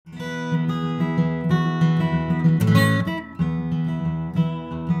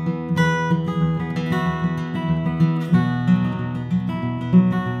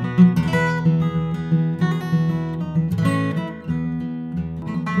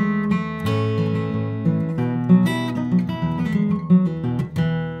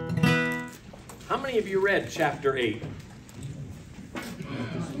of you read chapter 8?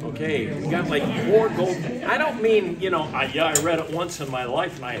 Okay, we got like 4 gold. I don't mean, you know, yeah, I read it once in my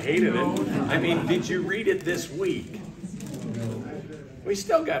life and I hated it. I mean, did you read it this week? We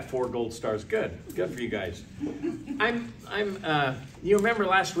still got 4 gold stars. Good. Good for you guys. You remember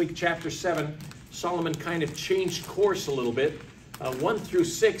last week, chapter 7, Solomon kind of changed course a little bit. 1 through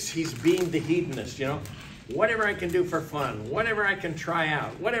 6, he's being the hedonist, you know. Whatever I can do for fun, whatever I can try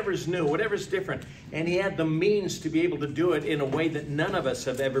out, whatever's new, whatever's different. And he had the means to be able to do it in a way that none of us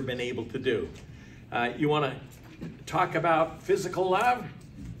have ever been able to do. You want to talk about physical love?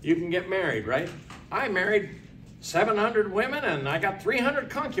 You can get married, right? I married 700 women and I got 300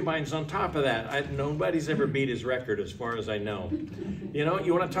 concubines on top of that. Nobody's ever beat his record as far as I know. You know,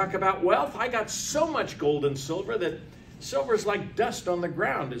 you want to talk about wealth? I got so much gold and silver that silver's like dust on the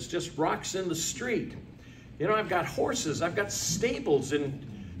ground. It's just rocks in the street. You know, I've got horses. I've got stables in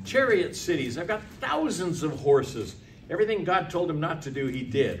chariot cities. I've got thousands of horses. Everything God told him not to do, he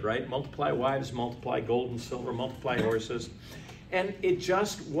did, right? Multiply wives, multiply gold and silver, multiply horses. And it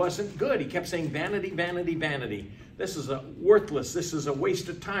just wasn't good. He kept saying, vanity, vanity, vanity. This is worthless. This is a waste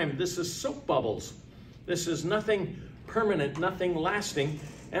of time. This is soap bubbles. This is nothing permanent, nothing lasting.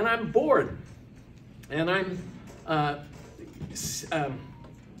 And I'm bored. And I'm,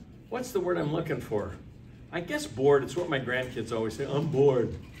 what's the word I'm looking for? I guess bored. It's what my grandkids always say. I'm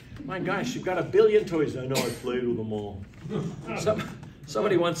bored. My gosh, you've got 1 billion toys. I know, I played with them all.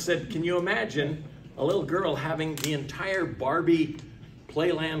 Somebody once said, can you imagine a little girl having the entire Barbie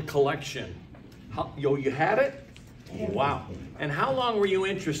Playland collection? You had it? Wow. And how long were you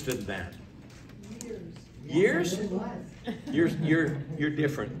interested in that? Years? You're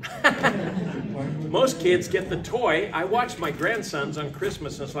different. Most kids get the toy. I watch my grandsons on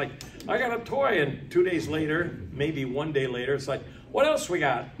Christmas and it's like, I got a toy, and 2 days later, maybe 1 day later, it's like, what else we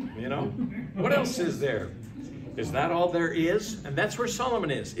got? You know? What else is there? Is that all there is? And that's where Solomon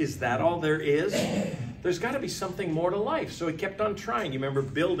is. Is that all there is? There's got to be something more to life. So he kept on trying. You remember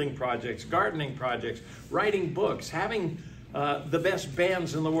building projects, gardening projects, writing books, having the best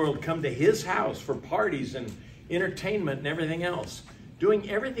bands in the world come to his house for parties and entertainment and everything else. Doing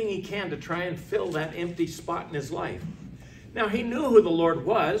everything he can to try and fill that empty spot in his life. Now, he knew who the Lord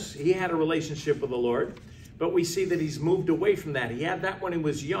was. He had a relationship with the Lord. But we see that he's moved away from that. He had that when he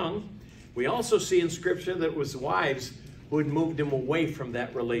was young. We also see in Scripture that it was wives who had moved him away from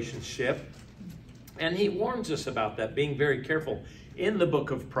that relationship. And he warns us about that, being very careful in the book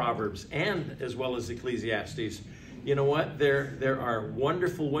of Proverbs and as well as Ecclesiastes. You know what? There are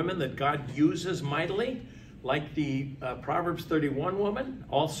wonderful women that God uses mightily, like the Proverbs 31 woman.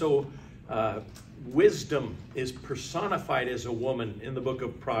 Also, wisdom is personified as a woman in the book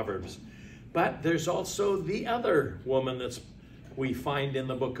of Proverbs. But there's also the other woman that we find in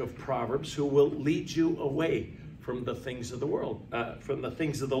the book of Proverbs who will lead you away from the things of the world, from the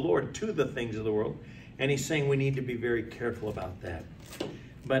things of the Lord to the things of the world. And he's saying we need to be very careful about that.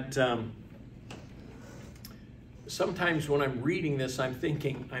 But sometimes when I'm reading this, I'm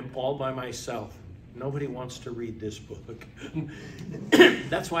thinking I'm all by myself. Nobody wants to read this book.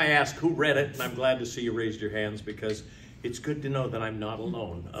 That's why I asked who read it, and I'm glad to see you raised your hands, because it's good to know that I'm not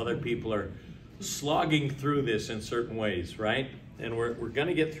alone. Other people are slogging through this in certain ways, right? And we're going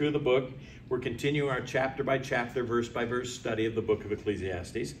to get through the book. We're continuing our chapter by chapter, verse by verse study of the book of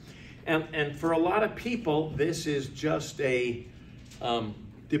Ecclesiastes. And for a lot of people, this is just a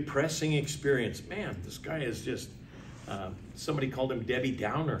depressing experience. Man, this guy is just, somebody called him Debbie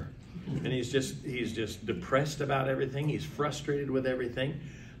Downer. And he's just depressed about everything. He's frustrated with everything.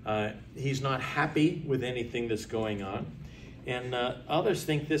 He's not happy with anything that's going on. And others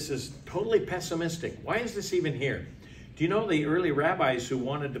think this is totally pessimistic. Why is this even here? Do you know the early rabbis who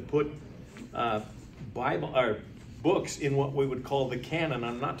wanted to put Bible or books in what we would call the canon?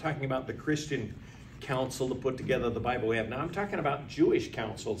 I'm not talking about the Christian council to put together the Bible we have now. I'm talking about Jewish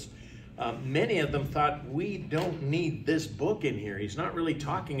councils. Many of them thought, we don't need this book in here. He's not really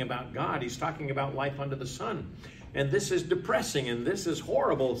talking about God. He's talking about life under the sun. And this is depressing and this is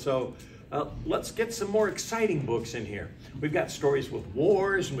horrible. So let's get some more exciting books in here. We've got stories with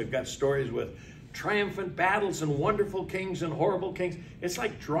wars, and we've got stories with triumphant battles and wonderful kings and horrible kings. It's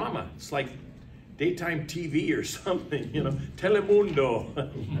like drama. It's like daytime TV or something, you know, Telemundo.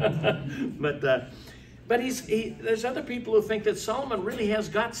 But there's other people who think that Solomon really has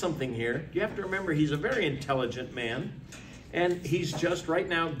got something here. You have to remember, he's a very intelligent man. And he's just right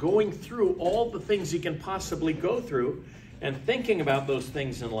now going through all the things he can possibly go through and thinking about those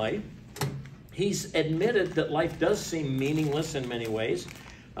things in life. He's admitted that life does seem meaningless in many ways,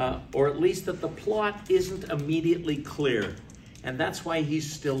 or at least that the plot isn't immediately clear. And that's why he's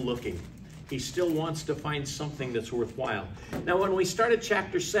still looking. he still wants to find something that's worthwhile. Now, when we started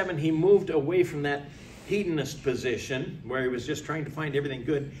chapter 7, he moved away from that hedonist position where he was just trying to find everything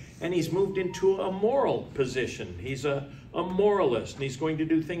good, and he's moved into a moral position. He's a moralist, and he's going to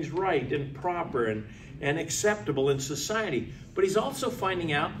do things right and proper and acceptable in society. But he's also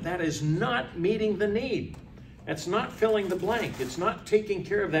finding out that is not meeting the need. That's not filling the blank. It's not taking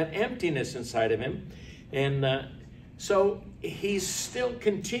care of that emptiness inside of him. And so he still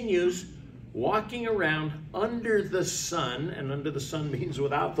continues walking around under the sun, and under the sun means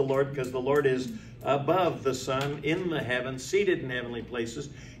without the Lord, because the Lord is above the sun, in the heavens, seated in heavenly places.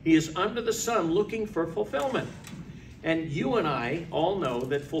 He is under the sun looking for fulfillment. And you and I all know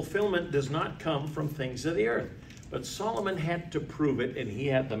that fulfillment does not come from things of the earth. But Solomon had to prove it, and he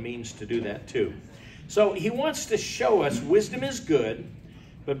had the means to do that too. So he wants to show us wisdom is good,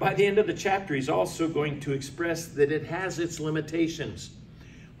 but by the end of the chapter, he's also going to express that it has its limitations.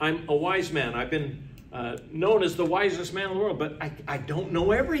 I'm a wise man. I've been known as the wisest man in the world, but I don't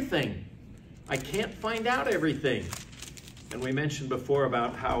know everything. I can't find out everything. And we mentioned before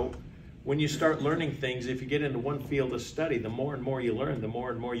about how when you start learning things, if you get into one field of study, the more and more you learn, the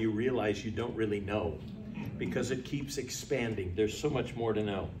more and more you realize you don't really know, because it keeps expanding. There's so much more to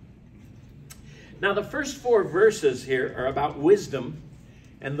know. Now, the first 4 verses here are about wisdom,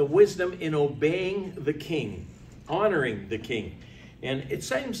 and the wisdom in obeying the king, honoring the king. And it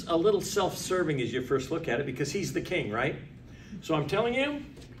seems a little self-serving as you first look at it, because he's the king, right? So I'm telling you,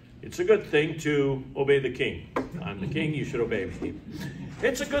 it's a good thing to obey the king. I'm the king, you should obey me.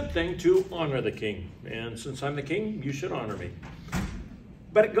 It's a good thing to honor the king. And since I'm the king, you should honor me.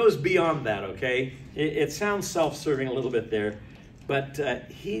 But it goes beyond that, okay? It sounds self-serving a little bit there. But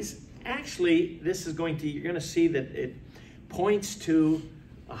he's actually, this is going to, you're going to see that it points to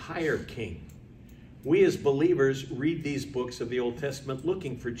a higher king. We as believers read these books of the Old Testament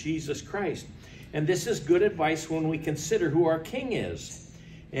looking for Jesus Christ. And this is good advice when we consider who our king is.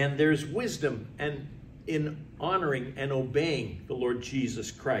 And there's wisdom and in honoring and obeying the Lord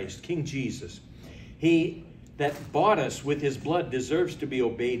Jesus Christ, King Jesus. He that bought us with his blood deserves to be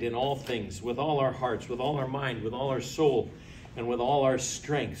obeyed in all things, with all our hearts, with all our mind, with all our soul, and with all our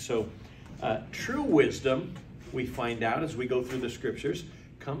strength. So true wisdom, we find out as we go through the scriptures,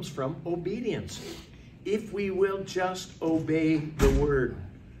 comes from obedience. If we will just obey the word,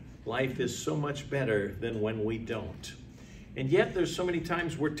 life is so much better than when we don't. And yet there's so many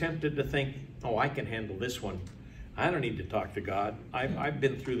times we're tempted to think, oh, I can handle this one. I don't need to talk to God. I've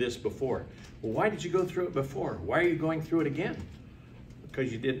been through this before. Well, why did you go through it before? Why are you going through it again?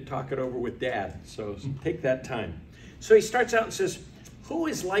 Because you didn't talk it over with Dad. So take that time. So he starts out and says, who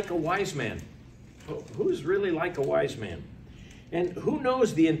is like a wise man? Who's really like a wise man? And who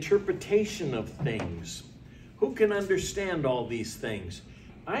knows the interpretation of things? Who can understand all these things?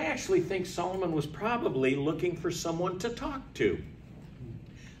 I actually think Solomon was probably looking for someone to talk to.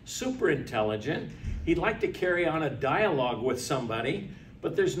 Super intelligent. He'd like to carry on a dialogue with somebody,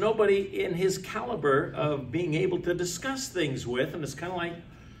 but there's nobody in his caliber of being able to discuss things with. And it's kind of like,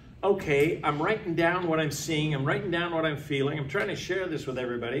 okay, I'm writing down what I'm seeing. I'm writing down what I'm feeling. I'm trying to share this with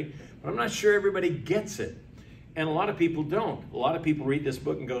everybody, but I'm not sure everybody gets it. And a lot of people don't. A lot of people read this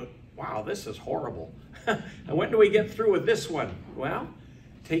book and go, wow, this is horrible. And when do we get through with this one? Well,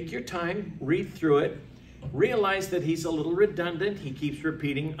 take your time, read through it, realize that he's a little redundant. He keeps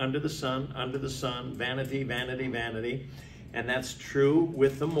repeating under the sun, vanity, vanity, vanity. And that's true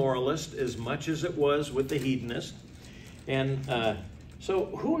with the moralist as much as it was with the hedonist. And so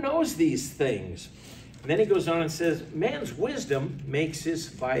who knows these things? And then he goes on and says, man's wisdom makes his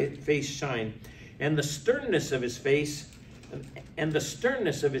face shine, and the sternness of his face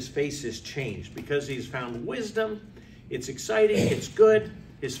is changed, because he's found wisdom. It's exciting, it's good.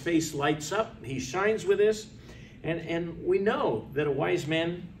 His face lights up, he shines with this. And we know that a wise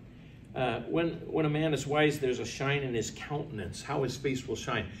man, when a man is wise, there's a shine in his countenance, how his face will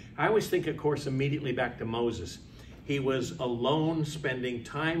shine. I always think, of course, immediately back to Moses. He was alone, spending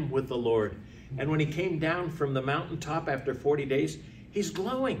time with the Lord. And when he came down from the mountaintop after 40 days, he's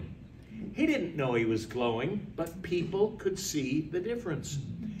glowing. He didn't know he was glowing, but people could see the difference.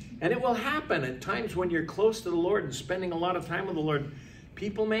 And it will happen at times when you're close to the Lord and spending a lot of time with the Lord.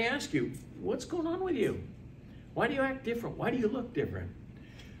 People may ask you, what's going on with you? Why do you act different? Why do you look different?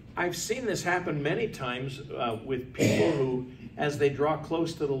 I've seen this happen many times with people who, as they draw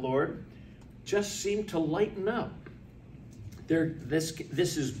close to the Lord, just seem to lighten up.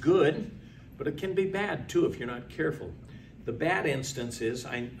 This is good, but it can be bad too if you're not careful. The bad instance is,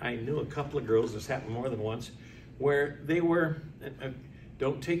 I knew a couple of girls, this happened more than once, where they were,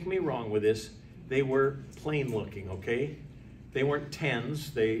 don't take me wrong with this, they were plain looking, okay? They weren't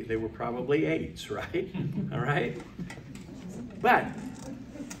 10s, they were probably 8s, right? All right? But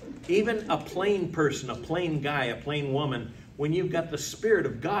even a plain person, a plain guy, a plain woman, when you've got the Spirit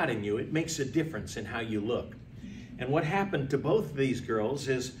of God in you, it makes a difference in how you look. And what happened to both of these girls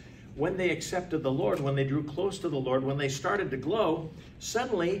is when they accepted the Lord, when they drew close to the Lord, when they started to glow,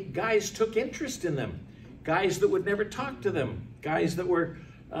 suddenly guys took interest in them. Guys that would never talk to them. Guys that were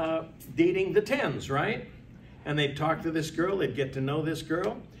dating the 10s, right? And they'd talk to this girl, they'd get to know this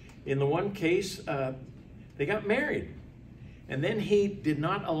girl. In the one case, they got married. And then he did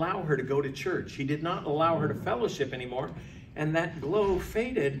not allow her to go to church. He did not allow her to fellowship anymore. And that glow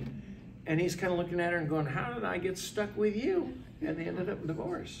faded. And he's kind of looking at her and going, how did I get stuck with you? And they ended up in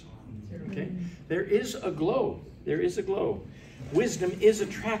divorce. Okay? There is a glow. There is a glow. Wisdom is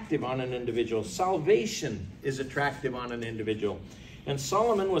attractive on an individual. Salvation is attractive on an individual. And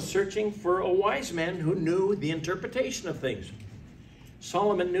Solomon was searching for a wise man who knew the interpretation of things.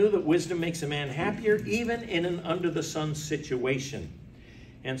 Solomon knew that wisdom makes a man happier even in an under-the-sun situation.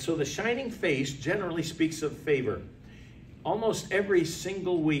 And so the shining face generally speaks of favor. Almost every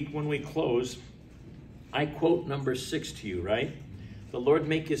single week when we close, I quote number 6 to you, right? The Lord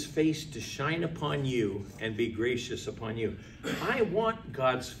make his face to shine upon you and be gracious upon you. I want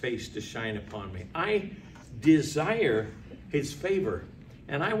God's face to shine upon me. I desire his favor.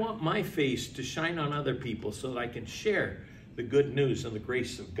 And I want my face to shine on other people so that I can share the good news and the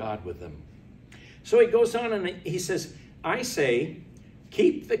grace of God with them. So he goes on and he says, I say,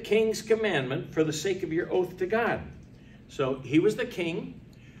 keep the king's commandment for the sake of your oath to God. So he was the king.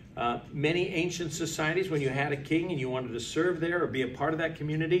 Many ancient societies, when you had a king and you wanted to serve there or be a part of that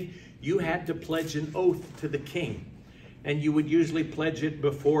community, you had to pledge an oath to the king. And you would usually pledge it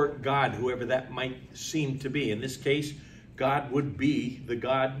before God, whoever that might seem to be. In this case, God would be the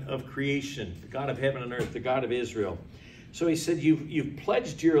God of creation, the God of heaven and earth, the God of Israel. So he said, you've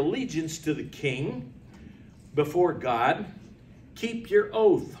pledged your allegiance to the king before God. Keep your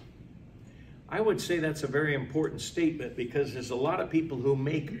oath. I would say that's a very important statement because there's a lot of people who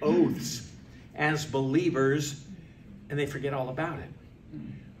make oaths as believers and they forget all about it.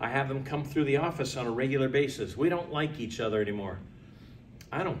 I have them come through the office on a regular basis. We don't like each other anymore.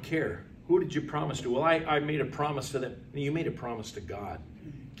 I don't care. Who did you promise to? Well, I made a promise to them. You made a promise to God.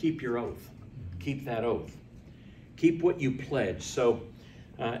 Keep your oath. Keep that oath. Keep what you pledge. So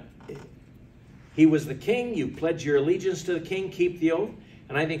he was the king. You pledge your allegiance to the king. Keep the oath.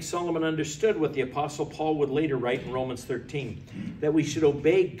 And I think Solomon understood what the Apostle Paul would later write in Romans 13, that we should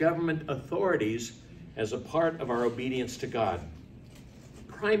obey government authorities as a part of our obedience to God.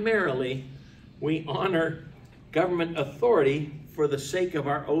 Primarily, we honor government authority for the sake of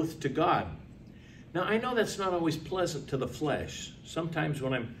our oath to God. Now, I know that's not always pleasant to the flesh. Sometimes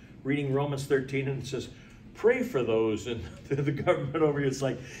when I'm reading Romans 13 and it says, pray for those in the government over here, it's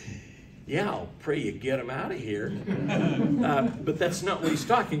like, yeah, I'll pray you get them out of here. But that's not what he's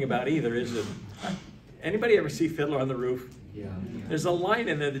talking about either, is it? Anybody ever see Fiddler on the Roof? Yeah. There's a line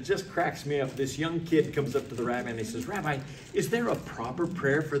in there that just cracks me up. This young kid comes up to the rabbi and he says, Rabbi, is there a proper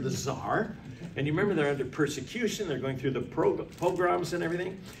prayer for the czar? And you remember they're under persecution. They're going through the pogroms and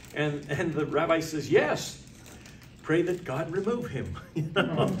everything. And the rabbi says, yes, pray that God remove him. You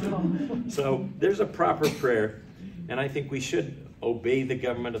know? So there's a proper prayer. And I think we should obey the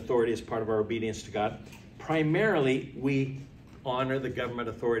government authority as part of our obedience to God. Primarily, we honor the government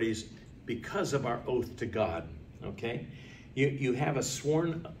authorities because of our oath to God. Okay? You have a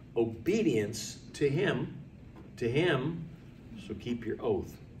sworn obedience to him, so keep your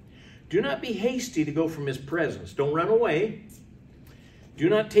oath. Do not be hasty to go from his presence. Don't run away. Do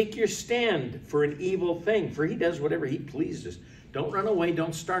not take your stand for an evil thing, for he does whatever he pleases. Don't run away.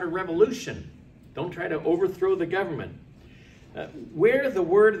 Don't start a revolution. Don't try to overthrow the government. Where the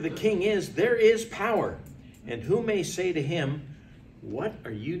word of the king is, there is power. And who may say to him, what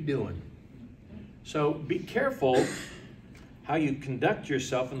are you doing? So be careful how you conduct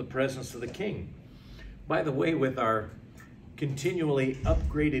yourself in the presence of the king. By the way, with our continually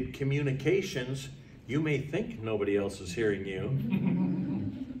upgraded communications, you may think nobody else is hearing you.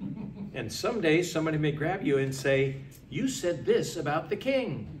 And someday somebody may grab you and say, you said this about the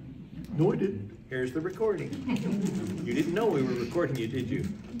king. No, I didn't. Here's the recording. You didn't know we were recording you, did you?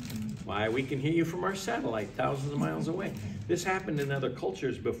 Why, we can hear you from our satellite thousands of miles away. This happened in other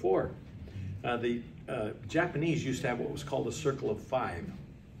cultures before. The Japanese used to have what was called a circle of 5.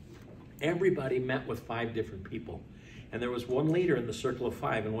 Everybody met with 5 different people. And there was one leader in the circle of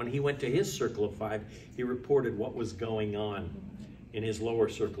 5. And when he went to his circle of 5, he reported what was going on. in his lower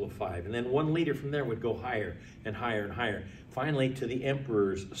circle of 5. And then one leader from there would go higher and higher and higher, finally to the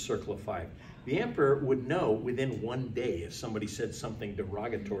emperor's circle of 5. The emperor would know within one day if somebody said something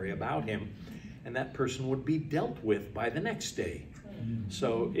derogatory about him, and that person would be dealt with by the next day.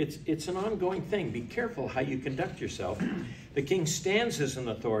 So it's an ongoing thing. Be careful how you conduct yourself. The king stands as an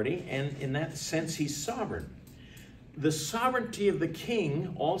authority, and in that sense, he's sovereign. The sovereignty of the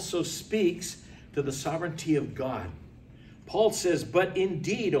king also speaks to the sovereignty of God. Paul says, "But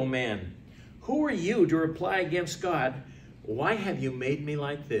indeed, O man, who are you to reply against God? Why have you made me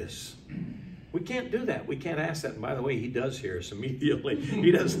like this?" We can't do that. We can't ask that. And by the way, he does hear us immediately.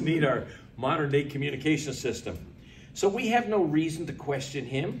 He doesn't need our modern-day communication system. So we have no reason to question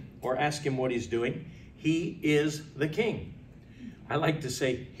him or ask him what he's doing. He is the king. I like to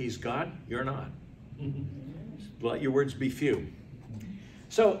say, he's God, you're not. Let your words be few.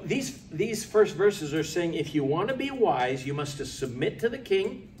 So these first verses are saying, if you want to be wise, you must submit to the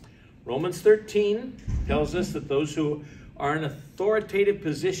king. Romans 13 tells us that those who are in authoritative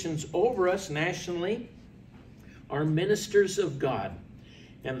positions over us nationally are ministers of God,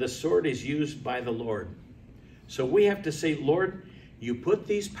 and the sword is used by the Lord. So we have to say, Lord, you put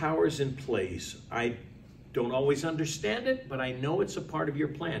these powers in place. I don't always understand it, but I know it's a part of your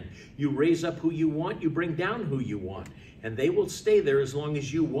plan. You raise up who you want, you bring down who you want, and they will stay there as long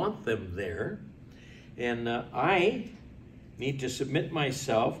as you want them there. And I need to submit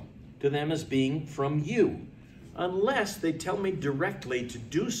myself to them as being from you, unless they tell me directly to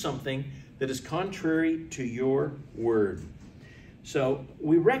do something that is contrary to your word. So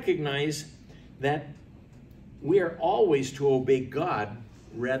we recognize that we are always to obey God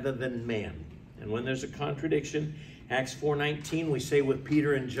rather than man. And when there's a contradiction, Acts 4:19, we say with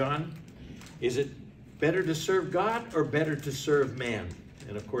Peter and John, is it better to serve God or better to serve man?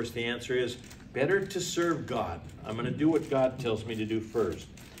 And of course the answer is better to serve God. I'm going to do what God tells me to do first.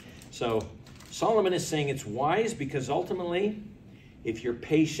 So Solomon is saying it's wise because ultimately, if you're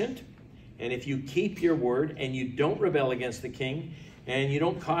patient and if you keep your word and you don't rebel against the king and you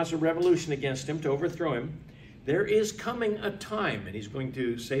don't cause a revolution against him to overthrow him, there is coming a time, and he's going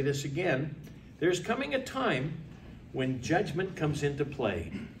to say this again, there's coming a time when judgment comes into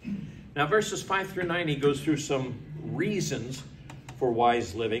play. Now verses 5 through 9, he goes through some reasons for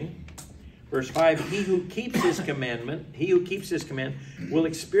wise living. Verse 5, he who keeps his command will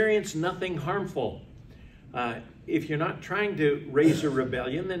experience nothing harmful. If you're not trying to raise a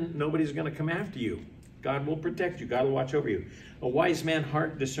rebellion, then nobody's going to come after you. God will protect you. God will watch over you. A wise man's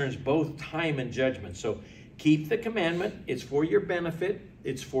heart discerns both time and judgment. So keep the commandment. It's for your benefit.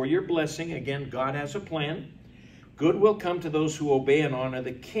 It's for your blessing. Again, God has a plan. Good will come to those who obey and honor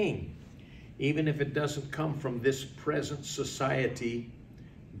the king. Even if it doesn't come from this present society,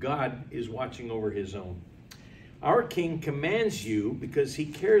 God is watching over his own. Our king commands you because he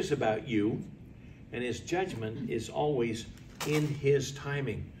cares about you, and his judgment is always in his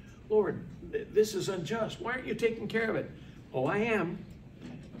timing. Lord, this is unjust. Why aren't you taking care of it? Oh, I am,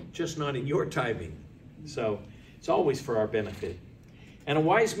 just not in your timing. So it's always for our benefit. And a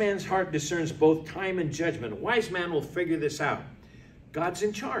wise man's heart discerns both time and judgment. A wise man will figure this out. God's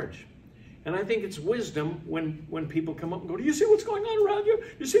in charge. And I think it's wisdom when people come up and go, do you see what's going on around you?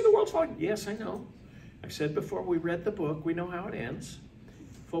 You see the world's falling? Yes, I know. I've said before, we read the book. We know how it ends.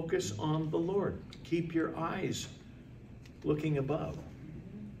 Focus on the Lord. Keep your eyes looking above.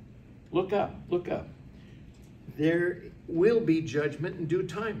 Look up, look up. There will be judgment in due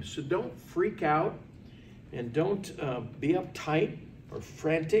time. So don't freak out and don't be uptight or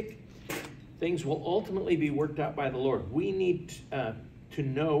frantic. Things will ultimately be worked out by the Lord. We need to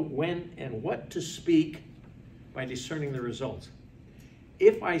know when and what to speak by discerning the results.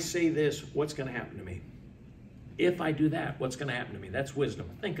 If I say this, what's going to happen to me? If I do that, what's going to happen to me? That's wisdom.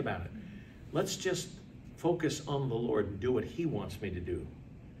 Think about it. Let's just focus on the Lord and do what he wants me to do.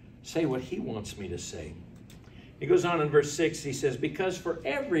 Say what he wants me to say. He goes on in verse 6, he says, because for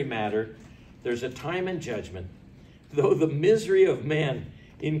every matter there's a time and judgment, though the misery of man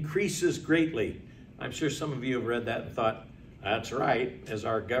increases greatly. I'm sure some of you have read that and thought, that's right. As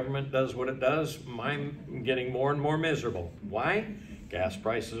our government does what it does, I'm getting more and more miserable. Why? Gas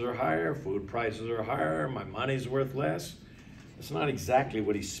prices are higher, food prices are higher, my money's worth less. That's not exactly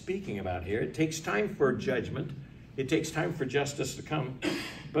what he's speaking about here. It takes time for judgment. It takes time for justice to come.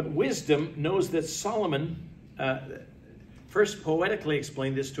 But wisdom knows that Solomon first poetically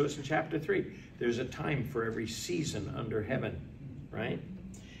explained this to us in chapter 3. There's a time for every season under heaven, right?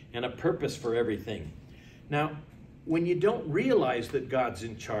 And a purpose for everything. Now, when you don't realize that God's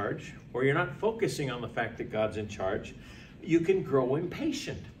in charge, or you're not focusing on the fact that God's in charge, you can grow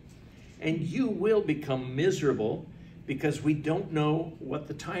impatient. And you will become miserable because we don't know what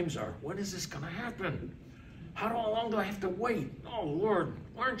the times are. When is this going to happen? How long do I have to wait? Oh, Lord,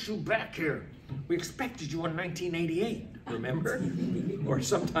 aren't you back here? We expected you in 1988, remember? Or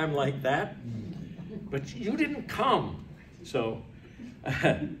sometime like that. But you didn't come. So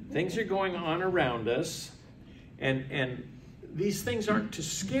things are going on around us. And these things aren't to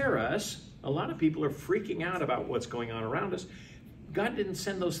scare us. A lot of people are freaking out about what's going on around us. God didn't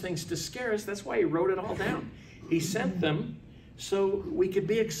send those things to scare us. That's why he wrote it all down. He sent them so we could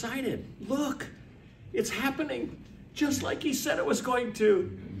be excited. Look, it's happening just like he said it was going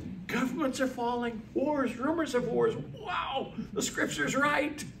to. Governments are falling, wars, rumors of wars. Wow, the scripture's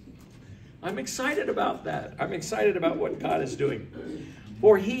right. I'm excited about that. I'm excited about what God is doing.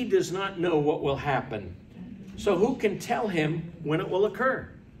 For he does not know what will happen. So who can tell him when it will occur?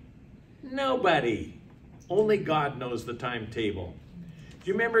 Nobody. Only God knows the timetable. Do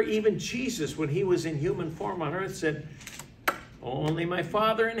you remember even Jesus, when he was in human form on earth, said, only my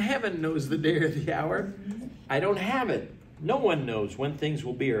Father in heaven knows the day or the hour. I don't have it. No one knows when things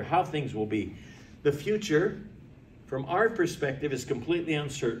will be or how things will be. The future, from our perspective, is completely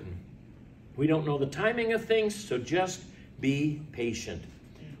uncertain. We don't know the timing of things, so just be patient.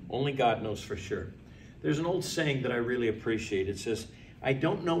 Only God knows for sure. There's an old saying that I really appreciate. It says, I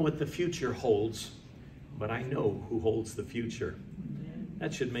don't know what the future holds, but I know who holds the future.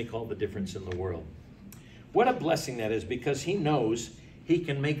 That should make all the difference in the world. What a blessing that is, because he knows he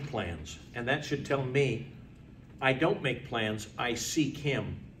can make plans. And that should tell me, I don't make plans, I seek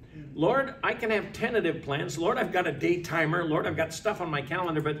him. Lord, I can have tentative plans. Lord, I've got a day timer. Lord, I've got stuff on my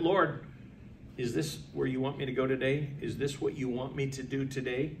calendar. But Lord, is this where you want me to go today? Is this what you want me to do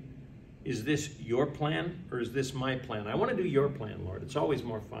today? Is this your plan or is this my plan? I want to do your plan, Lord. It's always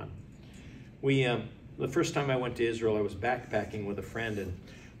more fun. The first time I went to Israel, I was backpacking with a friend, and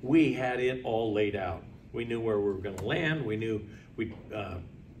we had it all laid out. We knew where we were going to land. We knew we'd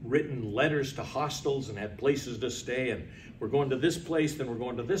written letters to hostels and had places to stay, and we're going to this place, then we're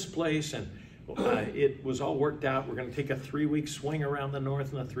going to this place, and it was all worked out. We're going to take a 3-week swing around the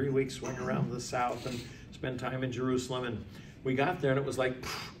north and a 3-week swing around the south and spend time in Jerusalem. And we got there and it was like,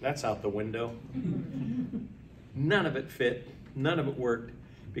 that's out the window. None of it fit. None of it worked,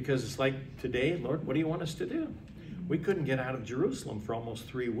 because it's like, today, Lord, what do you want us to do? We couldn't get out of Jerusalem for almost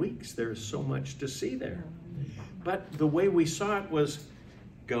 3 weeks. There's so much to see there. But the way we saw it was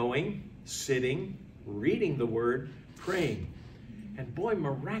going, sitting, reading the word, praying. And boy,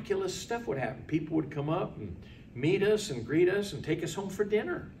 miraculous stuff would happen. People would come up and meet us and greet us and take us home for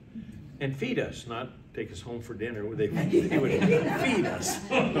dinner. And feed us, not take us home for dinner. They would feed us,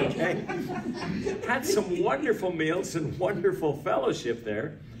 okay? Had some wonderful meals and wonderful fellowship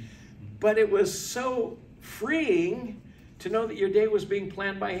there. But it was so freeing to know that your day was being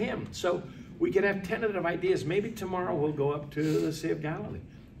planned by him. So we could have tentative ideas. Maybe tomorrow we'll go up to the Sea of Galilee.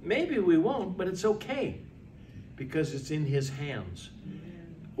 Maybe we won't, but it's okay, because it's in his hands.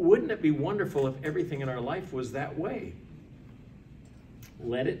 Wouldn't it be wonderful if everything in our life was that way?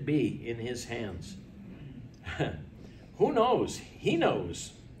 Let it be in his hands. Who knows? He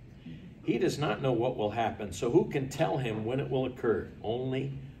knows. He does not know what will happen. So who can tell him when it will occur?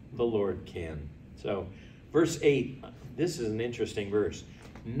 Only the Lord can. So verse 8, this is an interesting verse.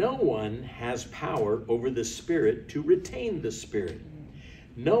 No one has power over the Spirit to retain the Spirit.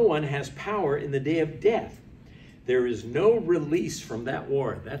 No one has power in the day of death. There is no release from that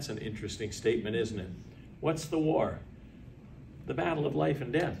war. That's an interesting statement, isn't it? What's the war? The battle of life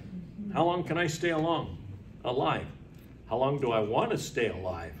and death. How long can I stay alive? How long do I want to stay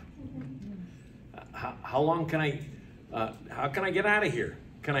alive? How long can how can I get out of here?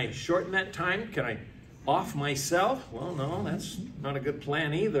 Can I shorten that time? Can I off myself? Well, no, that's not a good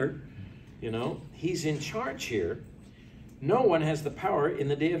plan either. You know, he's in charge here. No one has the power in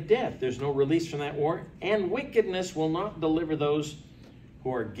the day of death. There's no release from that war, and wickedness will not deliver those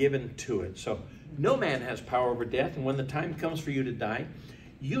who are given to it. So no man has power over death, and when the time comes for you to die,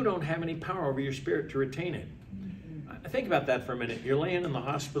 you don't have any power over your spirit to retain it. Think about that for a minute. You're laying in the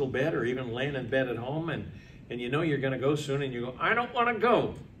hospital bed or even laying in bed at home, and you know you're going to go soon, and you go, I don't want to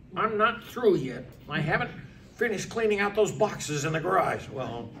go. I'm not through yet. I haven't finished cleaning out those boxes in the garage.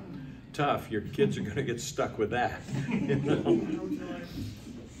 Well, tough. Your kids are going to get stuck with that. You know?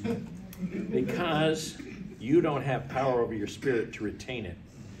 Because you don't have power over your spirit to retain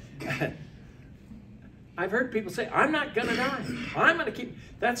it. I've heard people say, I'm not going to die. I'm going to keep...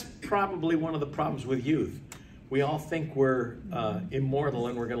 That's probably one of the problems with youth. We all think we're immortal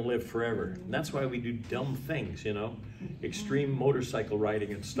and we're going to live forever. And that's why we do dumb things, you know, extreme motorcycle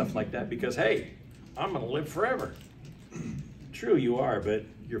riding and stuff like that, because, hey, I'm going to live forever. True, you are, but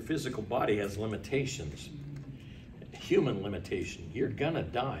your physical body has limitations. human limitation. You're gonna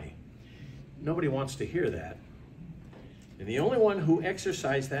die. Nobody wants to hear that. And the only one who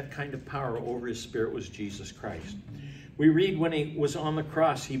exercised that kind of power over his spirit was Jesus Christ. We read when he was on the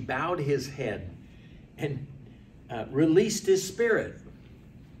cross, he bowed his head and released his spirit.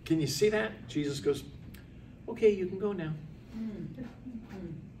 Can you see that? Jesus goes, okay, you can go now.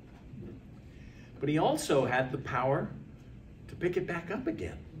 But he also had the power to pick it back up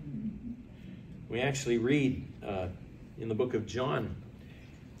again. We actually read in the book of John,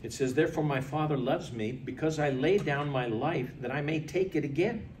 it says, therefore my Father loves me because I lay down my life that I may take it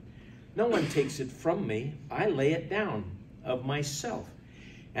again. No one takes it from me. I lay it down of myself.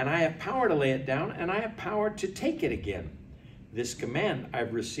 And I have power to lay it down, and I have power to take it again. This command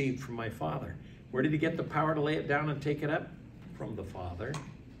I've received from my Father. Where did he get the power to lay it down and take it up? From the Father.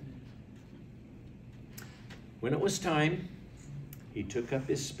 When it was time, he took up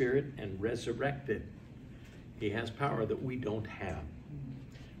his spirit and resurrected. He has power that we don't have.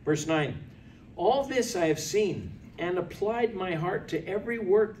 Verse 9, all this I have seen and applied my heart to every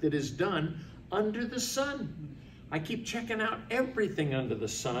work that is done under the sun. I keep checking out everything under the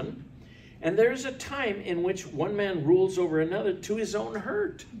sun. And there's a time in which one man rules over another to his own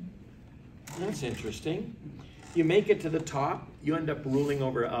hurt. That's interesting. You make it to the top, you end up ruling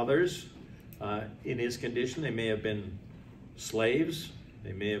over others. In his condition, they may have been slaves.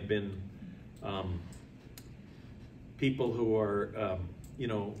 They may have been people who are,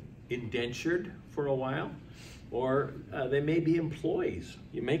 indentured for a while. Or they may be employees.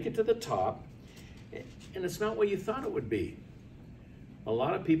 You make it to the top, and it's not what you thought it would be. A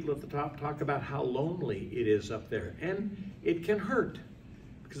lot of people at the top talk about how lonely it is up there, and it can hurt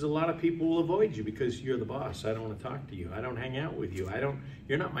because a lot of people will avoid you because you're the boss. I don't want to talk to you. I don't hang out with you.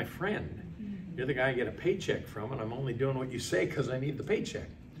 You're not my friend. You're the guy I get a paycheck from, and I'm only doing what you say because I need the paycheck.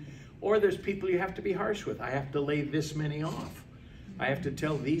 Or there's people you have to be harsh with. I have to lay this many off. I have to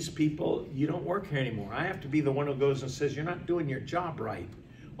tell these people, you don't work here anymore. I have to be the one who goes and says, you're not doing your job right.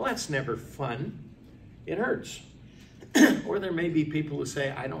 Well, that's never fun. It hurts. Or there may be people who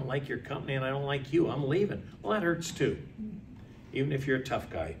say, I don't like your company and I don't like you. I'm leaving. Well, that hurts too, even if you're a tough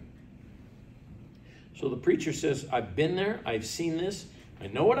guy. So the preacher says, I've been there. I've seen this. I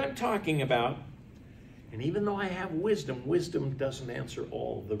know what I'm talking about. And even though I have wisdom, wisdom doesn't answer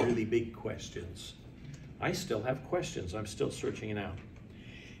all the really big questions. I still have questions. I'm still searching it out.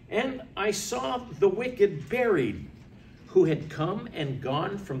 And I saw the wicked buried, who had come and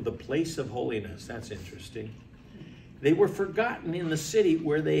gone from the place of holiness. That's interesting. They were forgotten in the city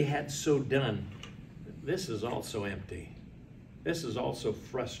where they had so done. This is also empty. This is also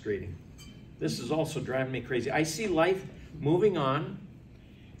frustrating. This is also driving me crazy. I see life moving on,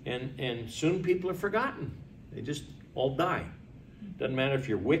 and soon people are forgotten. They just all die. Doesn't matter if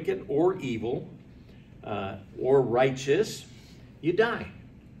you're wicked or evil or righteous, you die.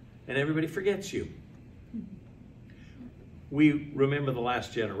 And everybody forgets you. We remember the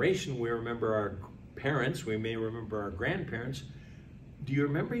last generation. We remember our parents. We may remember our grandparents. Do you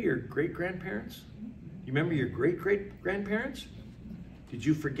remember your great-grandparents? Do you remember your great-great-grandparents? Did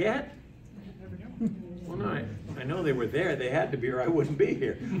you forget? Well, no, I know they were there. They had to be, or I wouldn't be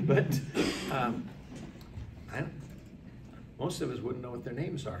here. But most of us wouldn't know what their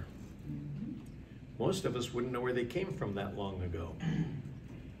names are. Most of us wouldn't know where they came from that long ago.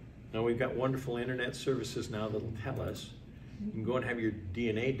 Now, we've got wonderful internet services now that'll tell us. You can go and have your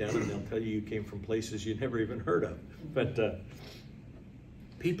DNA done, and they'll tell you came from places you'd never even heard of. But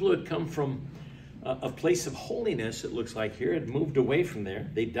people who had come from a place of holiness, it looks like here, had moved away from there.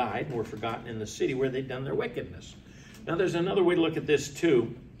 They died and were forgotten in the city where they'd done their wickedness. Now, there's another way to look at this,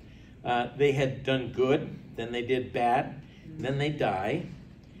 too. They had done good, then they did bad, then they die,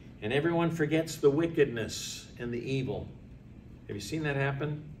 and everyone forgets the wickedness and the evil. Have you seen that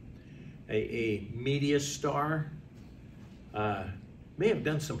happen? A media star may have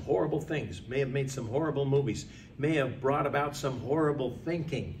done some horrible things, may have made some horrible movies, may have brought about some horrible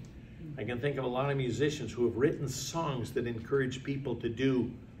thinking. I can think of a lot of musicians who have written songs that encourage people to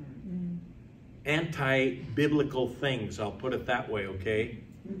do anti-biblical things, I'll put it that way, okay?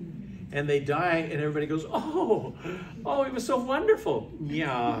 And they die, and everybody goes, oh, he was so wonderful.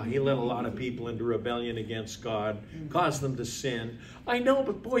 Yeah, he led a lot of people into rebellion against God, caused them to sin. I know,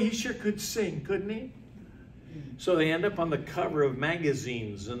 but boy, he sure could sing, couldn't he? So they end up on the cover of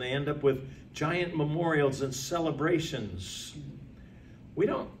magazines, and they end up with giant memorials and celebrations. We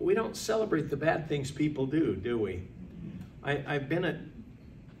don't celebrate the bad things people do we? I've been at,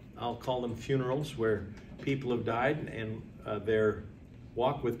 I'll call them funerals, where people have died and their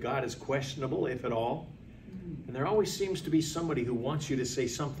walk with God is questionable, if at all. And there always seems to be somebody who wants you to say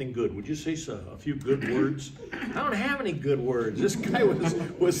something good. Would you say a few good words? I don't have any good words. This guy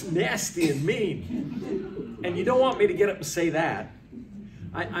was nasty and mean. And you don't want me to get up and say that.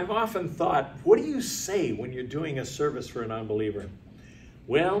 I've often thought, what do you say when you're doing a service for an unbeliever?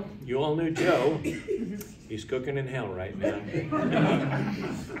 Well, you all knew Joe. He's cooking in hell right now.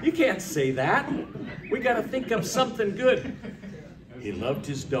 You can't say that. We got to think of something good. He loved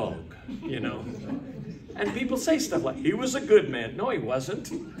his dog, you know. And people say stuff like, he was a good man. No, he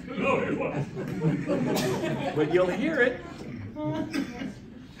wasn't. No, he wasn't. But you'll hear it.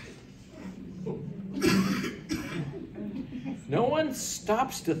 No one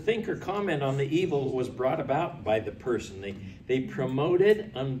stops to think or comment on the evil that was brought about by the person. They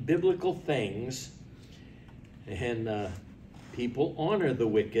promoted unbiblical things, and people honor the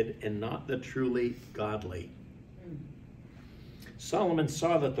wicked and not the truly godly. Solomon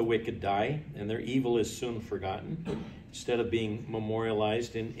saw that the wicked die, and their evil is soon forgotten, instead of being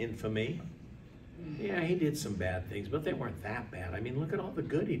memorialized in infamy. Yeah, he did some bad things, but they weren't that bad. I mean, look at all the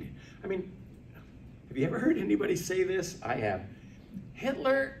good he did. I mean, have you ever heard anybody say this? I have.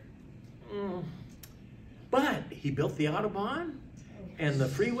 Hitler, but he built the Autobahn and the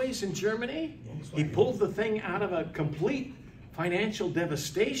freeways in Germany. He pulled the thing out of a complete financial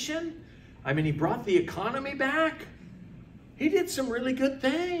devastation. I mean, he brought the economy back. He did some really good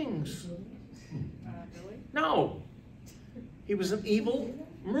things. Really? No. He was an evil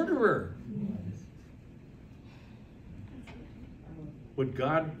murderer. Would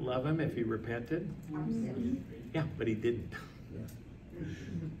God love him if he repented? Yeah, but he didn't.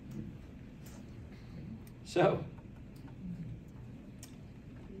 So,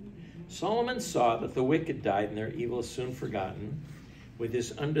 Solomon saw that the wicked died and their evil is soon forgotten. With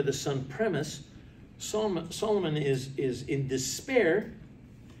this under the sun premise, Solomon is in despair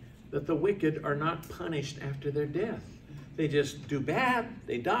that the wicked are not punished after their death. They just do bad,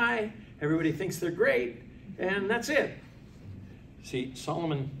 they die, everybody thinks they're great, and that's it. See,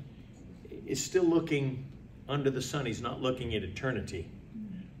 Solomon is still looking under the sun. He's not looking at eternity.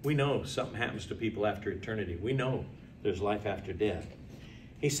 We know something happens to people after eternity. We know there's life after death.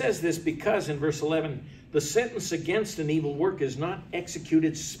 He says this because in verse 11, the sentence against an evil work is not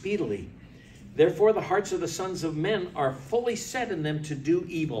executed speedily. Therefore, the hearts of the sons of men are fully set in them to do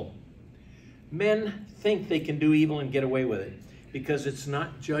evil. Men think they can do evil and get away with it. Because it's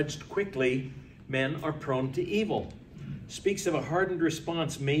not judged quickly, men are prone to evil. Speaks of a hardened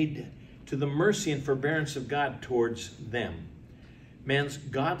response made to the mercy and forbearance of God towards them. Man's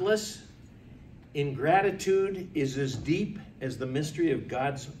godless ingratitude is as deep as the mystery of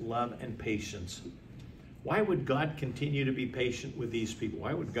God's love and patience. Why would God continue to be patient with these people?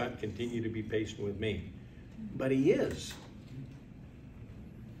 Why would God continue to be patient with me? But he is.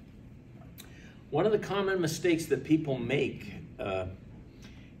 One of the common mistakes that people make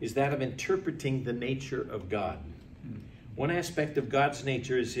is that of interpreting the nature of God. One aspect of God's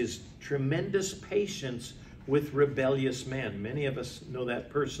nature is his tremendous patience with rebellious man. Many of us know that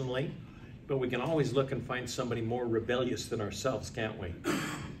personally, but we can always look and find somebody more rebellious than ourselves, can't we?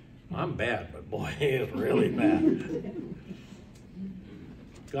 I'm bad, but boy, he is really bad.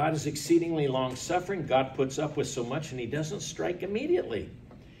 God is exceedingly long-suffering. God puts up with so much, and he doesn't strike immediately.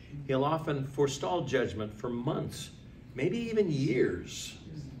 He'll often forestall judgment for months, maybe even years,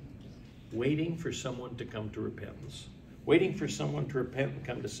 waiting for someone to come to repentance, waiting for someone to repent and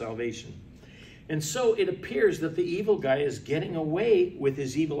come to salvation. And so it appears that the evil guy is getting away with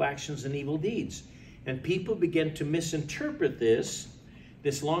his evil actions and evil deeds. And people begin to misinterpret this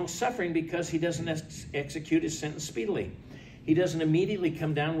long-suffering because he doesn't execute his sentence speedily. He doesn't immediately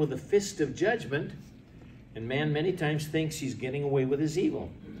come down with a fist of judgment, and man many times thinks he's getting away with his evil,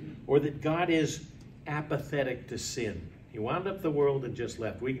 or that God is apathetic to sin. He wound up the world and just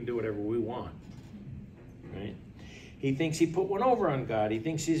left. We can do whatever we want, right? He thinks he put one over on God. He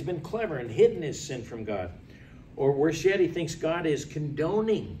thinks he's been clever and hidden his sin from God. Or worse yet, he thinks God is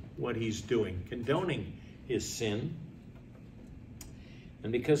condoning what he's doing, condoning his sin.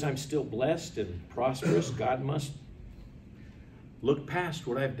 And because I'm still blessed and prosperous, God must look past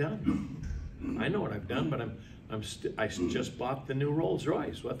what I've done. I know what I've done, but I just bought the new Rolls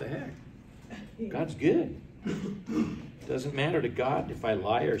Royce. What the heck? God's good. Doesn't matter to God if I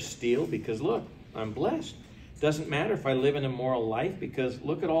lie or steal, because look, I'm blessed. Doesn't matter if I live an immoral life, because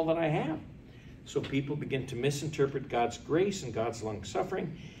look at all that I have. So people begin to misinterpret God's grace and God's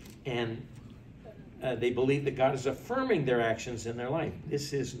long-suffering, and they believe that God is affirming their actions in their life.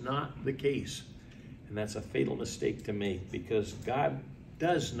 This is not the case. And that's a fatal mistake to make, because God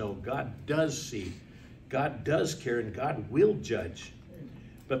does know, God does see, God does care, and God will judge.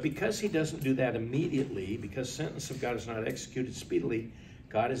 But because he doesn't do that immediately, because sentence of God is not executed speedily,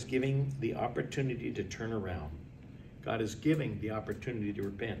 God is giving the opportunity to turn around. God is giving the opportunity to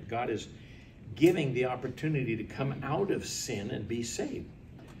repent. God is giving the opportunity to come out of sin and be saved.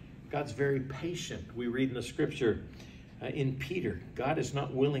 God's very patient. We read in the scripture in Peter, God is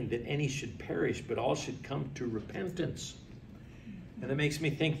not willing that any should perish, but all should come to repentance. And that makes me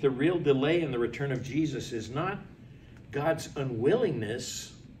think the real delay in the return of Jesus is not God's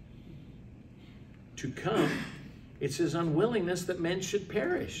unwillingness to come. It's his unwillingness that men should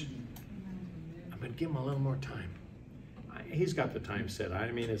perish. I'm going to give him a little more time. He's got the time set.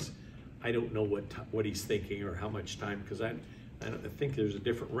 I mean, I don't know what he's thinking or how much time, because I think there's a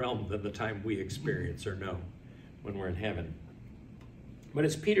different realm than the time we experience or know when we're in heaven. But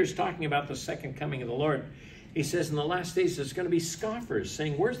as Peter's talking about the second coming of the Lord, he says in the last days there's going to be scoffers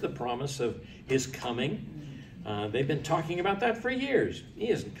saying, where's the promise of his coming? They've been talking about that for years. He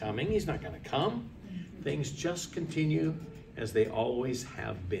isn't coming. He's not going to come. Things just continue as they always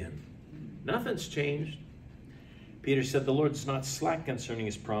have been. Nothing's changed. Peter said the Lord's not slack concerning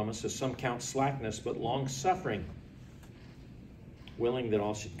his promise, as some count slackness, but long-suffering, willing that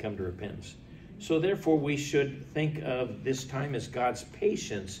all should come to repentance. So therefore we should think of this time as God's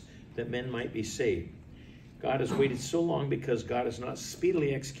patience that men might be saved. God has waited so long because God has not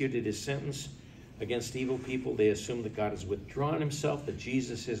speedily executed his sentence against evil people. They assume that God has withdrawn himself, that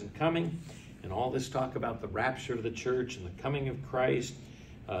Jesus isn't coming, and all this talk about the rapture of the church and the coming of Christ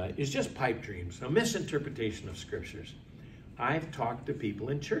is just pipe dreams, a misinterpretation of scriptures. I've talked to people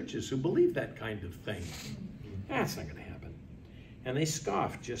in churches who believe that kind of thing. That's not going to happen. And they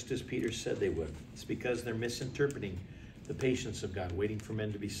scoff just as Peter said they would. It's because they're misinterpreting the patience of God, waiting for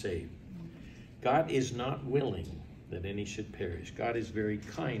men to be saved. God is not willing that any should perish. God is very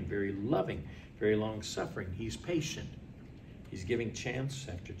kind, very loving, very long-suffering. He's patient. He's giving chance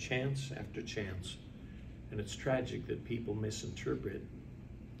after chance after chance. And it's tragic that people misinterpret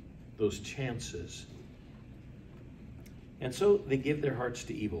those chances. And so they give their hearts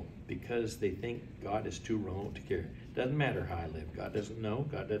to evil because they think God is too remote to care. Doesn't matter how I live. God doesn't know.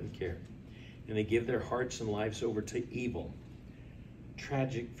 God doesn't care. And they give their hearts and lives over to evil.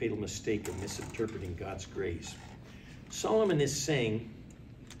 Tragic, fatal mistake of misinterpreting God's grace. Solomon is saying,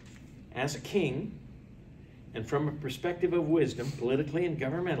 as a king, and from a perspective of wisdom, politically and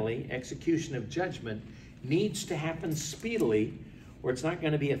governmentally, execution of judgment needs to happen speedily, or it's not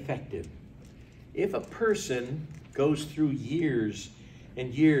going to be effective. If a person goes through years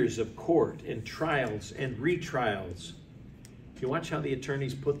and years of court and trials and retrials, if you watch how the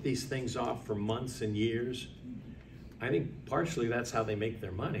attorneys put these things off for months and years, I think partially that's how they make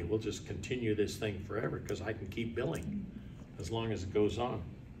their money. We'll just continue this thing forever because I can keep billing as long as it goes on.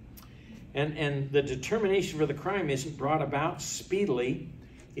 And the determination for the crime isn't brought about speedily.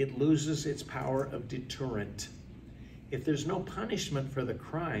 It loses its power of deterrent. If there's no punishment for the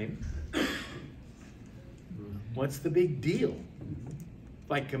crime, what's the big deal?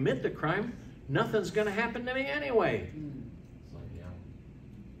 If I commit the crime, nothing's going to happen to me anyway.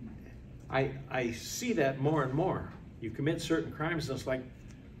 I see that more and more. You commit certain crimes and it's like,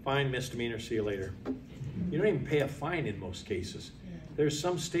 fine, misdemeanor, see you later. You don't even pay a fine in most cases. There's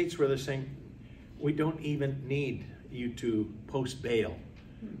some states where they're saying, we don't even need you to post bail.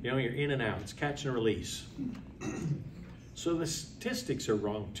 You know, you're in and out. It's catch and release. So the statistics are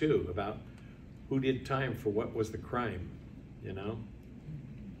wrong too about who did time for what was the crime, you know.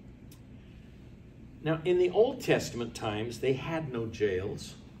 Now, in the Old Testament times, they had no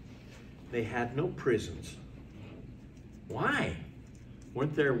jails. They had no prisons. Why?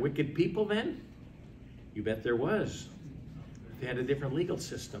 Weren't there wicked people then? You bet there was. They had a different legal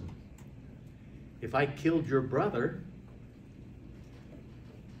system. If I killed your brother,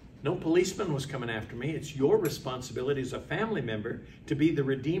 no policeman was coming after me. It's your responsibility as a family member to be the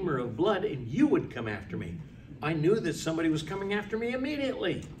redeemer of blood, and you would come after me. I knew that somebody was coming after me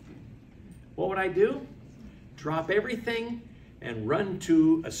immediately. What would I do? Drop everything and run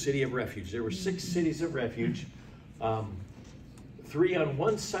to a city of refuge. There were 6 cities of refuge, 3 on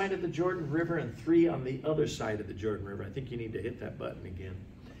one side of the Jordan River and 3 on the other side of the Jordan River. I think you need to hit that button again.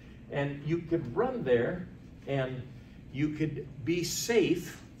 And you could run there and you could be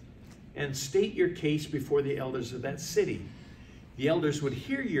safe and state your case before the elders of that city. The elders would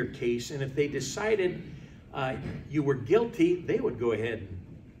hear your case, and if they decided you were guilty, they would go ahead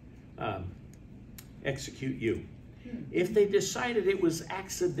and execute you. If they decided it was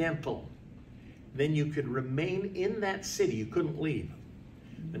accidental, then you could remain in that city. You couldn't leave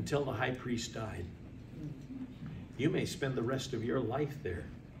until the high priest died. You may spend the rest of your life there,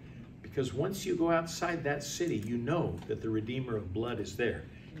 because once you go outside that city, you know that the Redeemer of blood is there.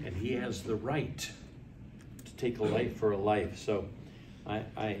 and he has the right to take a life for a life. So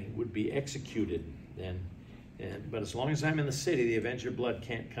I would be executed then. But as long as I'm in the city, the avenger of blood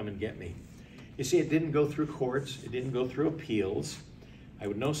can't come and get me. You see, it didn't go through courts. It didn't go through appeals. I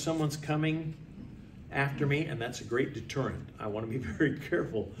would know someone's coming after me, and that's a great deterrent. I want to be very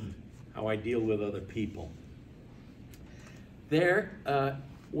careful how I deal with other people. There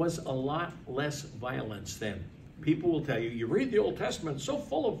was a lot less violence then. People will tell you, you read the Old Testament, it's so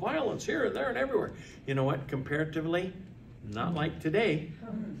full of violence here and there and everywhere. You know what? Comparatively, not like today.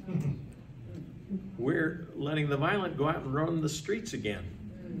 We're letting the violent go out and run the streets again.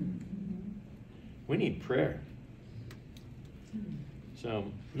 We need prayer. So,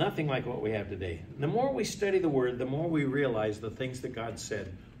 nothing like what we have today. The more we study the Word, the more we realize the things that God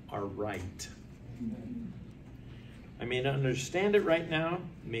said are right. I may not understand it right now.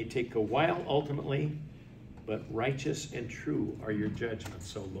 It may take a while ultimately, but righteous and true are your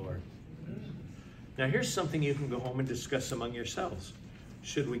judgments, O Lord. Now, here's something you can go home and discuss among yourselves.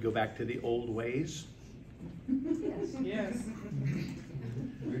 Should we go back to the old ways? Yes.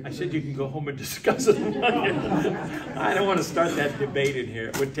 I said you can go home and discuss it among you. I don't want to start that debate in here.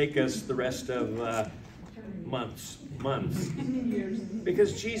 It would take us the rest of months.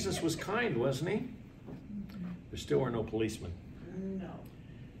 Because Jesus was kind, wasn't he? There still were no policemen. No.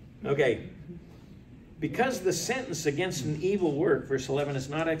 Okay. Because the sentence against an evil work, verse 11, is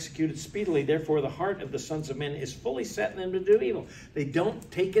not executed speedily, therefore the heart of the sons of men is fully set in them to do evil. They don't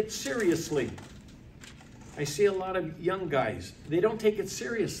take it seriously. I see a lot of young guys. They don't take it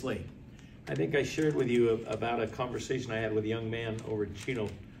seriously. I think I shared with you about a conversation I had with a young man over at Chino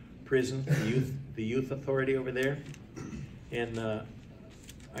Prison, the youth authority over there. And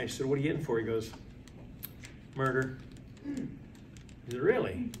I said, what are you in for? He goes, murder. I said,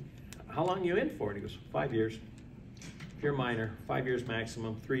 really? How long are you in for? And he goes, 5 years. If you're a minor, 5 years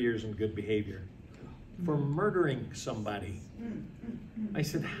maximum, 3 years in good behavior. For murdering somebody. I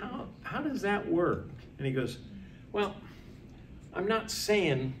said, how does that work? And he goes, well, I'm not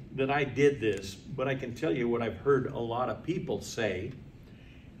saying that I did this, but I can tell you what I've heard a lot of people say.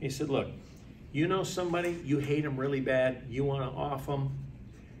 He said, look, you know somebody, you hate them really bad, you want to off them,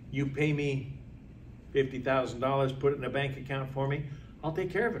 you pay me $50,000, put it in a bank account for me, I'll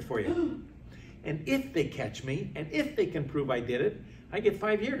take care of it for you. And if they catch me, and if they can prove I did it, I get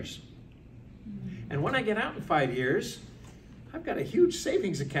 5 years. And when I get out in 5 years, I've got a huge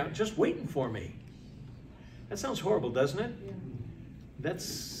savings account just waiting for me. That sounds horrible, doesn't it? Yeah.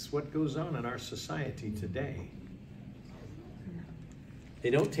 That's what goes on in our society today. They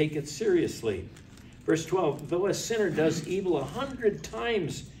don't take it seriously. Verse 12, though a sinner does evil 100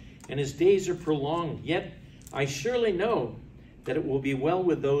 times and his days are prolonged, yet I surely know that it will be well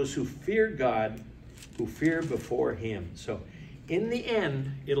with those who fear God, who fear before him. So in the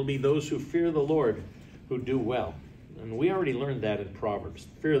end, it'll be those who fear the Lord who do well. And we already learned that in Proverbs.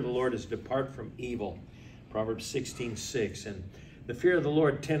 The fear of the Lord is depart from evil. Proverbs 16:6. And the fear of the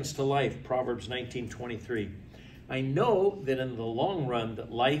Lord tends to life. Proverbs 19:23. I know that in the long run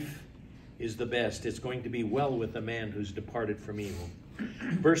that life is the best. It's going to be well with the man who's departed from evil.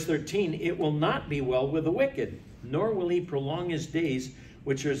 Verse 13, it will not be well with the wicked, nor will he prolong his days,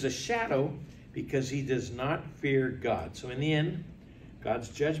 which is a shadow, because he does not fear God. So in the end, God's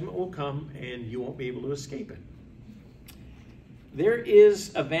judgment will come and you won't be able to escape it. There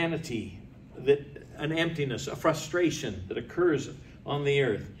is a vanity, an emptiness, a frustration that occurs on the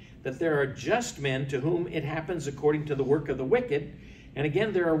earth, that there are just men to whom it happens according to the work of the wicked, and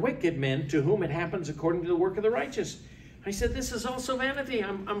again there are wicked men to whom it happens according to the work of the righteous. I said, this is also vanity.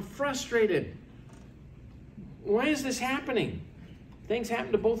 I'm frustrated. Why is this happening? Things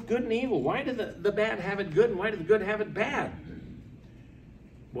happen to both good and evil. Why do the bad have it good and why do the good have it bad?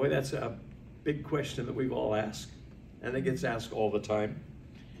 Boy, that's a big question that we've all asked, and it gets asked all the time.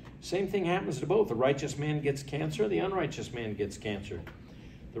 Same thing happens to both. The righteous man gets cancer, the unrighteous man gets cancer.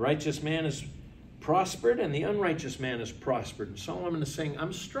 The righteous man is prospered and the unrighteous man is prospered. And Solomon is saying,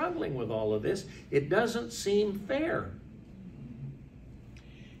 I'm struggling with all of this. It doesn't seem fair.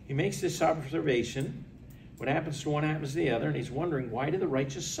 He makes this observation. What happens to one happens to the other, and he's wondering, why do the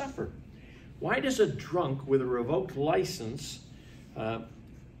righteous suffer? Why does a drunk with a revoked license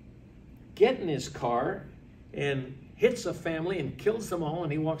get in his car and hits a family and kills them all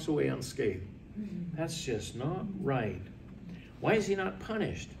and he walks away unscathed? That's just not right. Why is he not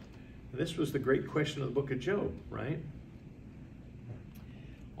punished? This was the great question of the book of Job, right?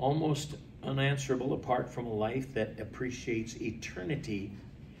 Almost unanswerable apart from a life that appreciates eternity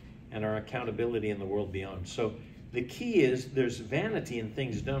and our accountability in the world beyond. So the key is there's vanity in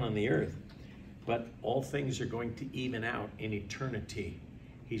things done on the earth, but all things are going to even out in eternity.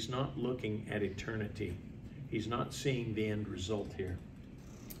 He's not looking at eternity. He's not seeing the end result here.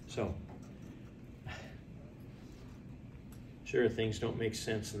 So, sure, things don't make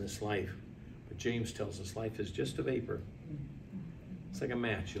sense in this life, but James tells us life is just a vapor. It's like a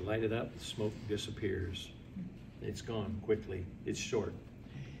match. You light it up, the smoke disappears. It's gone quickly. It's short.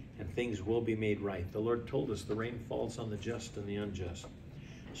 And things will be made right. The Lord told us the rain falls on the just and the unjust.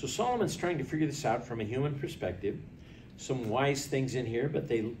 So Solomon's trying to figure this out from a human perspective. Some wise things in here, but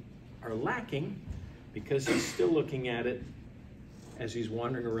they are lacking because he's still looking at it as he's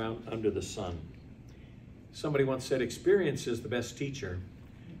wandering around under the sun. Somebody once said, experience is the best teacher,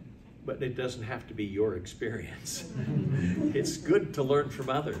 but it doesn't have to be your experience. It's good to learn from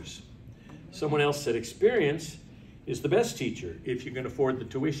others. Someone else said, experience is the best teacher if you can afford the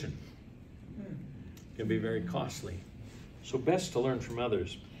tuition. It can be very costly. So best to learn from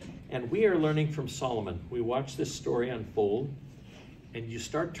others. And we are learning from Solomon. We watch this story unfold, and you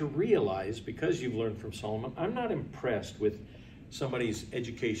start to realize, because you've learned from Solomon, I'm not impressed with somebody's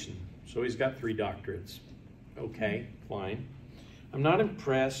education. So he's got 3 doctorates. Okay, fine. I'm not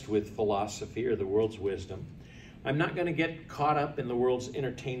impressed with philosophy or the world's wisdom. I'm not going to get caught up in the world's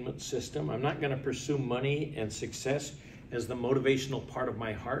entertainment system. I'm not going to pursue money and success as the motivational part of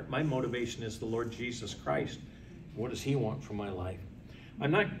my heart. My motivation is the Lord Jesus Christ. What does he want from my life? I'm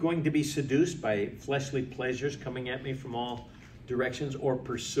not going to be seduced by fleshly pleasures coming at me from all directions or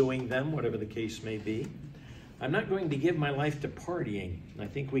pursuing them, whatever the case may be. I'm not going to give my life to partying. I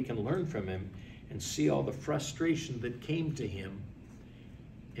think we can learn from him and see all the frustration that came to him,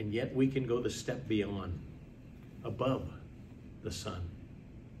 and yet we can go the step beyond, above the sun.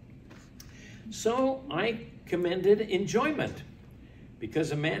 So I commended enjoyment,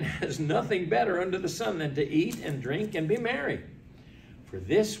 because a man has nothing better under the sun than to eat and drink and be merry. For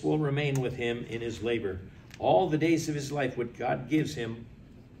this will remain with him in his labor, all the days of his life, what God gives him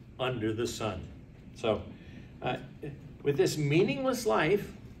under the sun. So, with this meaningless life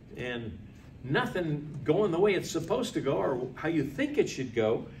and nothing going the way it's supposed to go or how you think it should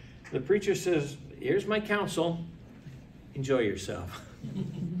go, the preacher says, here's my counsel, enjoy yourself.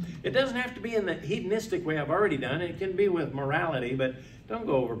 It doesn't have to be in the hedonistic way I've already done. It can be with morality, but don't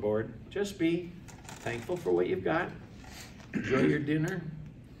go overboard. Just be thankful for what you've got. Enjoy your dinner.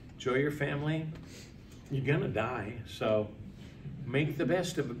 Enjoy your family. You're going to die, so make the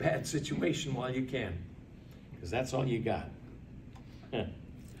best of a bad situation while you can, because that's all you got.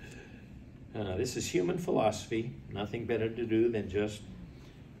 This is human philosophy. Nothing better to do than just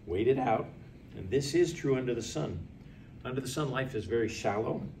wait it out. And this is true under the sun. Under the sun, life is very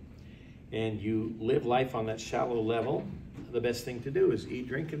shallow, and you live life on that shallow level. The best thing to do is eat,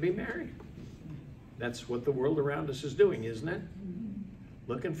 drink, and be merry. That's what the world around us is doing, isn't it?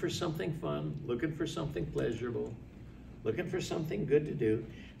 Looking for something fun, looking for something pleasurable, looking for something good to do.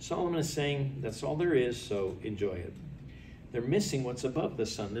 Solomon is saying that's all there is, so enjoy it. They're missing what's above the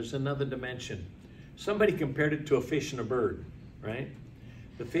sun. There's another dimension. Somebody compared it to a fish and a bird, right?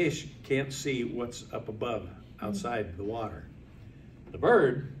 The fish can't see what's up above, outside the water. The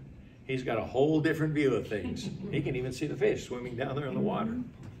bird, he's got a whole different view of things. He can even see the fish swimming down there in the water.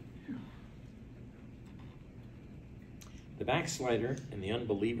 The backslider and the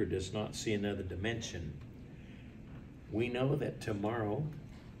unbeliever does not see another dimension. We know that tomorrow,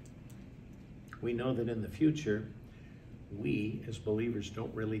 we know that in the future, we as believers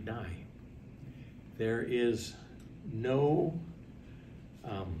don't really die. There is no,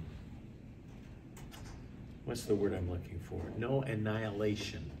 what's the word I'm looking for? No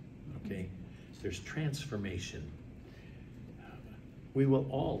annihilation, okay? There's transformation. We will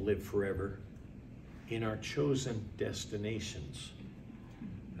all live forever in our chosen destinations.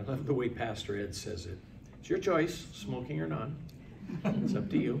 I love the way Pastor Ed says it. It's your choice, smoking or not. It's up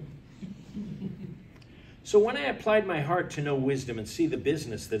to you. So when I applied my heart to know wisdom and see the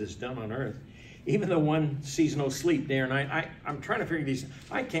business that is done on earth, even though one sees no sleep day or night, I'm trying to figure these,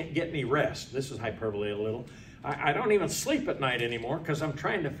 I can't get any rest. This is hyperbole a little. I don't even sleep at night anymore because I'm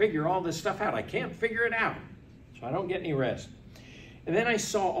trying to figure all this stuff out. I can't figure it out, so I don't get any rest. And then I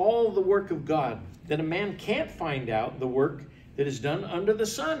saw all the work of God, that a man can't find out the work that is done under the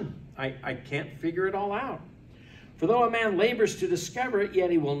sun. I can't figure it all out. For though a man labors to discover it,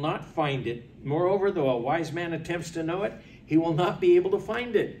 yet he will not find it. Moreover, though a wise man attempts to know it, he will not be able to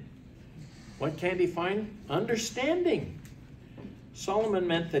find it. What can't he find? Understanding. Solomon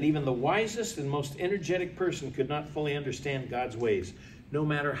meant that even the wisest and most energetic person could not fully understand God's ways. No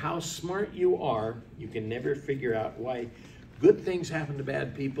matter how smart you are, you can never figure out why good things happen to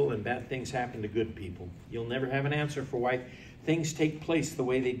bad people and bad things happen to good people. You'll never have an answer for why things take place the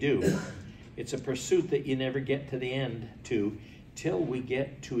way they do. It's a pursuit that you never get to the end to. till we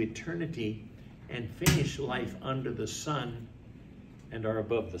get to eternity and finish life under the sun and are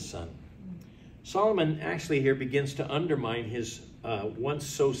above the sun. Solomon actually here begins to undermine his once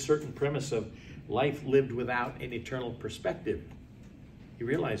so certain premise of life lived without an eternal perspective. He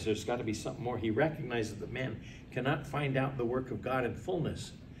realized there's got to be something more. He recognizes that man cannot find out the work of God in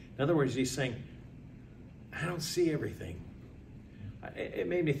fullness. In other words, he's saying, I don't see everything. It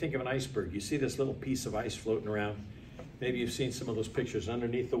made me think of an iceberg. You see this little piece of ice floating around. Maybe you've seen some of those pictures.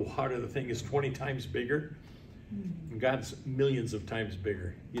 Underneath the water, the thing is 20 times bigger. And God's millions of times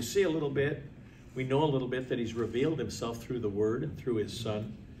bigger. You see a little bit. We know a little bit that he's revealed himself through the Word and through his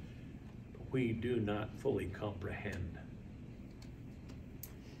Son. But we do not fully comprehend.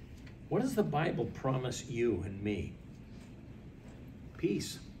 What does the Bible promise you and me?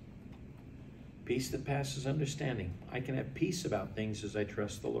 Peace. Peace that passes understanding. I can have peace about things as I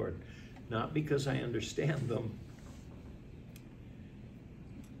trust the Lord. Not because I understand them.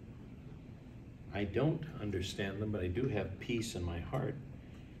 I don't understand them, but I do have peace in my heart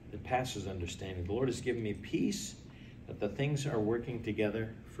that passes understanding. The Lord has given me peace that the things are working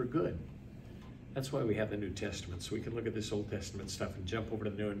together for good. That's why we have the New Testament, so we can look at this Old Testament stuff and jump over to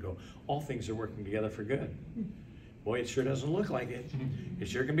the New and go, all things are working together for good. Boy, it sure doesn't look like it. It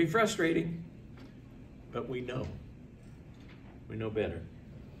sure can be frustrating, but we know. We know better.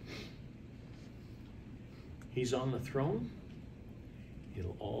 He's on the throne.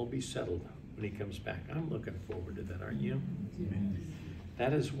 It'll all be settled when he comes back. I'm looking forward to that, aren't you? Amen.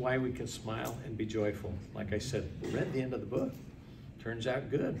 That is why we can smile and be joyful. Like I said, we read the end of the book. Turns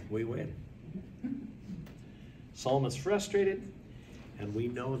out good. We win. Solomon's frustrated, and we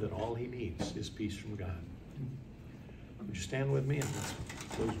know that all he needs is peace from God. Would you stand with me and let's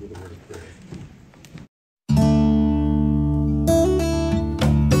close with a word of prayer.